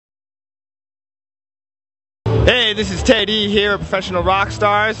Hey, this is Teddy here at Professional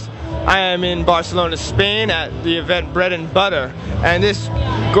Rockstars. I am in Barcelona, Spain at the event Bread and Butter. And this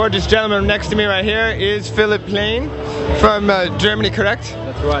gorgeous gentleman next to me right here is Philipp Plein from Germany, correct?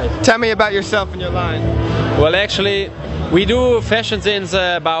 That's right. Tell me about yourself and your line. Well, actually, we do fashion since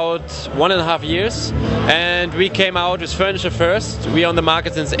about 1.5 years, and we came out with furniture first. We are on the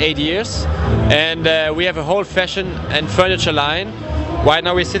market since 8 years, and we have a whole fashion and furniture line. Right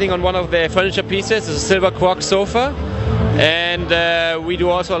now we're sitting on one of the furniture pieces. It's a silver cork sofa, and we do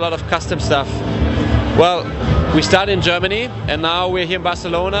also a lot of custom stuff. Well, we started in Germany, and now we're here in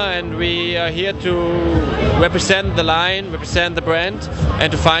Barcelona, and we are here to represent the line, represent the brand,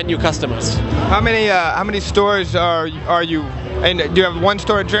 and to find new customers. How many stores are you? And do you have one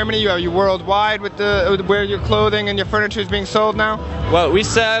store in Germany? Are you worldwide with where your clothing and your furniture is being sold now? Well, we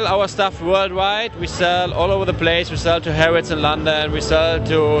sell our stuff worldwide. We sell all over the place. We sell to Harrods in London. We sell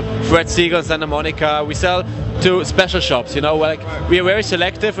to Fred Segal in Santa Monica. We sell to special shops. You know, like we are very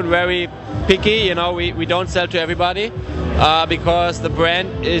selective and very picky. You know, we don't sell to everybody because the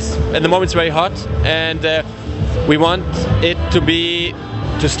brand is at the moment it's very hot, and we want it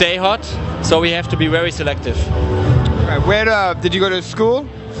to stay hot. So we have to be very selective. Where did you go to school?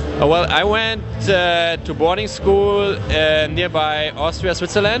 Well, I went to boarding school nearby Austria,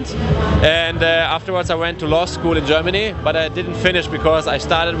 Switzerland, and afterwards I went to law school in Germany, but I didn't finish because I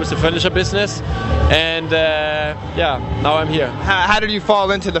started with the furniture business, and yeah, now I'm here. How did you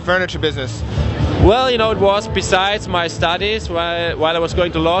fall into the furniture business? Well, you know, it was besides my studies. While I was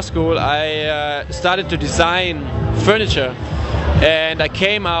going to law school, I started to design furniture. And I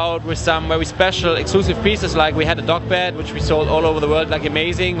came out with some very special exclusive pieces, like we had a dog bed which we sold all over the world, like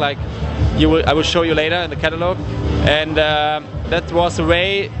amazing, like I will show you later in the catalog. And that was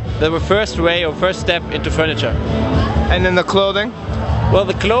the first step into furniture. And then the clothing? Well,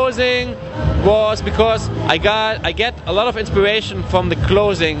 the clothing was because I get a lot of inspiration from the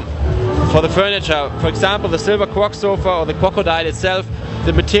clothing for the furniture. For example, the silver cork sofa or the crocodile itself,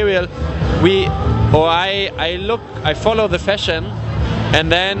 the material, I follow the fashion,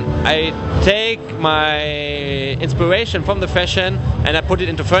 and then I take my inspiration from the fashion and I put it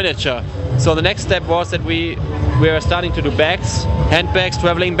into furniture. So the next step was that we are starting to do bags, handbags,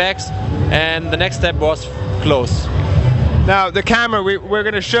 traveling bags, and the next step was clothes. Now the camera, we're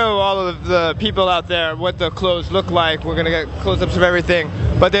going to show all of the people out there what the clothes look like. We're going to get close-ups of everything.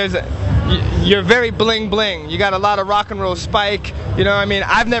 But you're very bling bling. You got a lot of rock and roll spike. You know, I mean,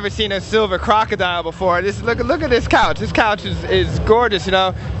 I've never seen a silver crocodile before. Look at this couch. This couch is gorgeous, you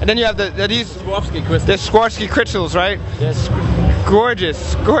know. And then you have these Swarovsky crystals. The Swarovsky crystals, right? Yes.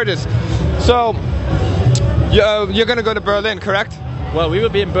 Gorgeous, gorgeous. So you're going to go to Berlin, correct? Well, we will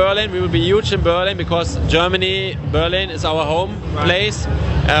be in Berlin. We will be huge in Berlin because Berlin is our home place,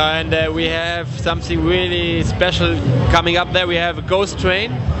 and we have something really special coming up there. We have a ghost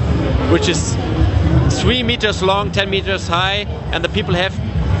train, which is 3 meters long, 10 meters high, and the people have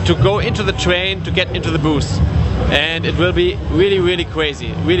to go into the train to get into the booth. And it will be really, really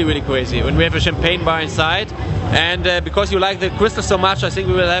crazy, really, really crazy. And we have a champagne bar inside, and because you like the crystals so much, I think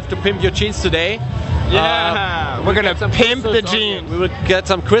we will have to pimp your jeans today. Yeah, we're gonna pimp the jeans. We will get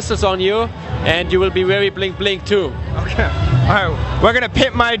some crystals on you, and you will be very bling bling too. Okay. All right. We're gonna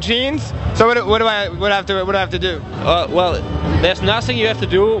pimp my jeans. So what do I have to do? Well, there's nothing you have to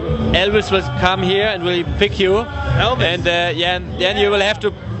do. Elvis will come here and will pick you. Elvis. And then you will have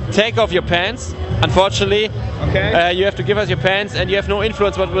to take off your pants. Unfortunately, okay. You have to give us your pants, and you have no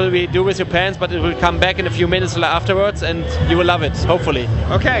influence what will we do with your pants, but it will come back in a few minutes afterwards, and you will love it, hopefully.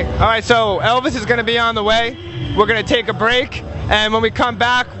 Okay, all right, so Elvis is going to be on the way. We're going to take a break, and when we come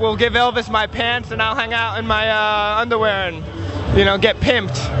back, we'll give Elvis my pants, and I'll hang out in my underwear and, you know, get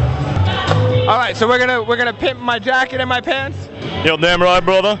pimped. All right, so we're gonna pimp my jacket and my pants? You're damn right,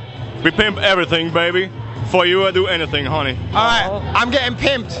 brother. We pimp everything, baby. For you, I do anything, honey. All right, I'm getting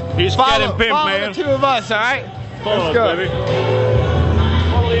pimped. He's getting pimped, follow man. The two of us, all right? Follow Let's us, go. baby.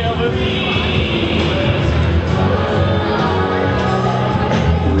 Follow the Elvis.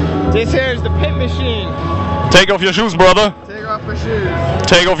 This here is the Pimp Machine. Take off your shoes, brother. Take off my shoes.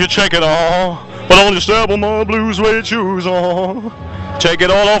 Take off your jacket, but only step on my blue suede shoes, Take it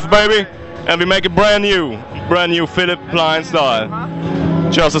all off, baby, and we make it brand new Philipp Plein style.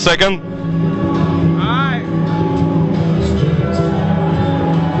 Just a second.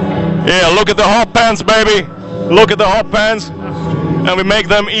 Yeah, look at the hot pants, baby. Look at the hot pants. And we make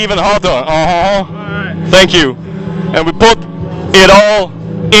them even hotter. Thank you. And we put it all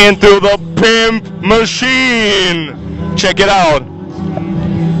into the Pimp Machine. Check it out.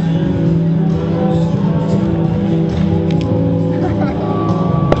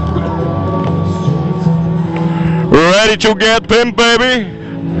 Ready to get pimped, baby?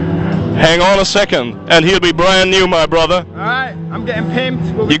 Hang on a second, and he'll be brand new, my brother. Alright, I'm getting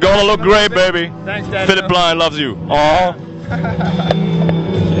pimped. You're gonna look great, baby. Thanks, Dad. Philipp Plein loves you. Aww.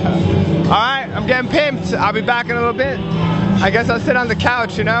 Alright, I'm getting pimped. I'll be back in a little bit. I guess I'll sit on the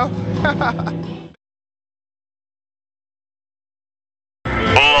couch, you know?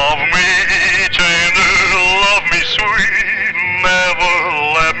 Love me tender, love me sweet, never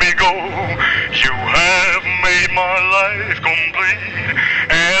let me go. You have made my life complete,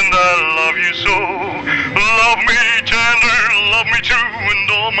 and I love you so. Love me tender, love me true,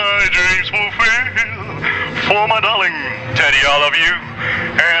 and all my dreams fulfill. For my darling Teddy, I love you,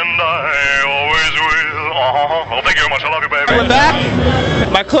 and I always will. Oh, thank you very much, I love you, baby. We're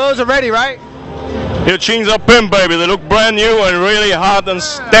back. My clothes are ready, right? Your jeans are pimp, baby. They look brand new and really hot and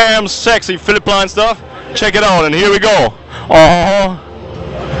damn sexy. Philipp Plein stuff. Check it out, and here we go.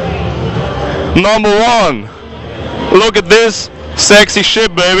 Number one. Look at this sexy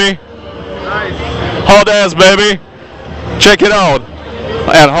shit, baby. Nice. Hot ass, baby. Check it out.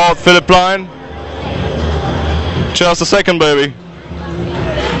 And hot Philipp Plein. Just a second, baby.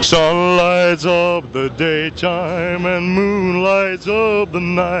 Sun lights up the daytime and moon lights up the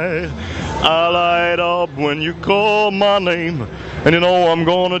night. I light up when you call my name, and you know I'm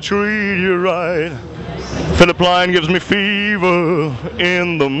gonna treat you right. Philipp Plein gives me fever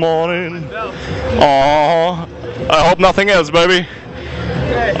in the morning. Aww, I hope nothing else, baby.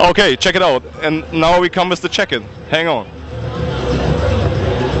 Okay, check it out. And now we come with the check-in. Hang on.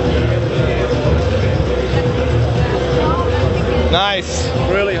 Nice.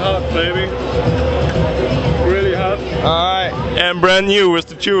 Really hot, baby. Really hot. Alright. And brand new with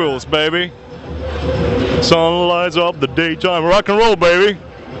the jewels, baby. Sun lights up the daytime. Rock and roll, baby.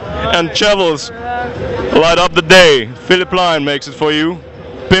 And chevels light up the day. Philipp Plein makes it for you.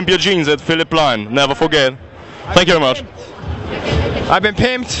 Pimp your jeans at Philipp Plein. Never forget. Thank you very much. I've been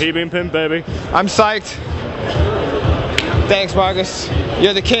pimped. He been pimped, baby. I'm psyched. Thanks, Marcus.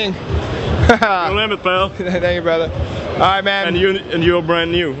 You're the king. No limit, pal. Thank you, brother. Alright, man. And you're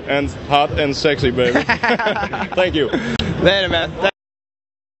brand new and hot and sexy, baby. Thank you. Later, man. Thanks.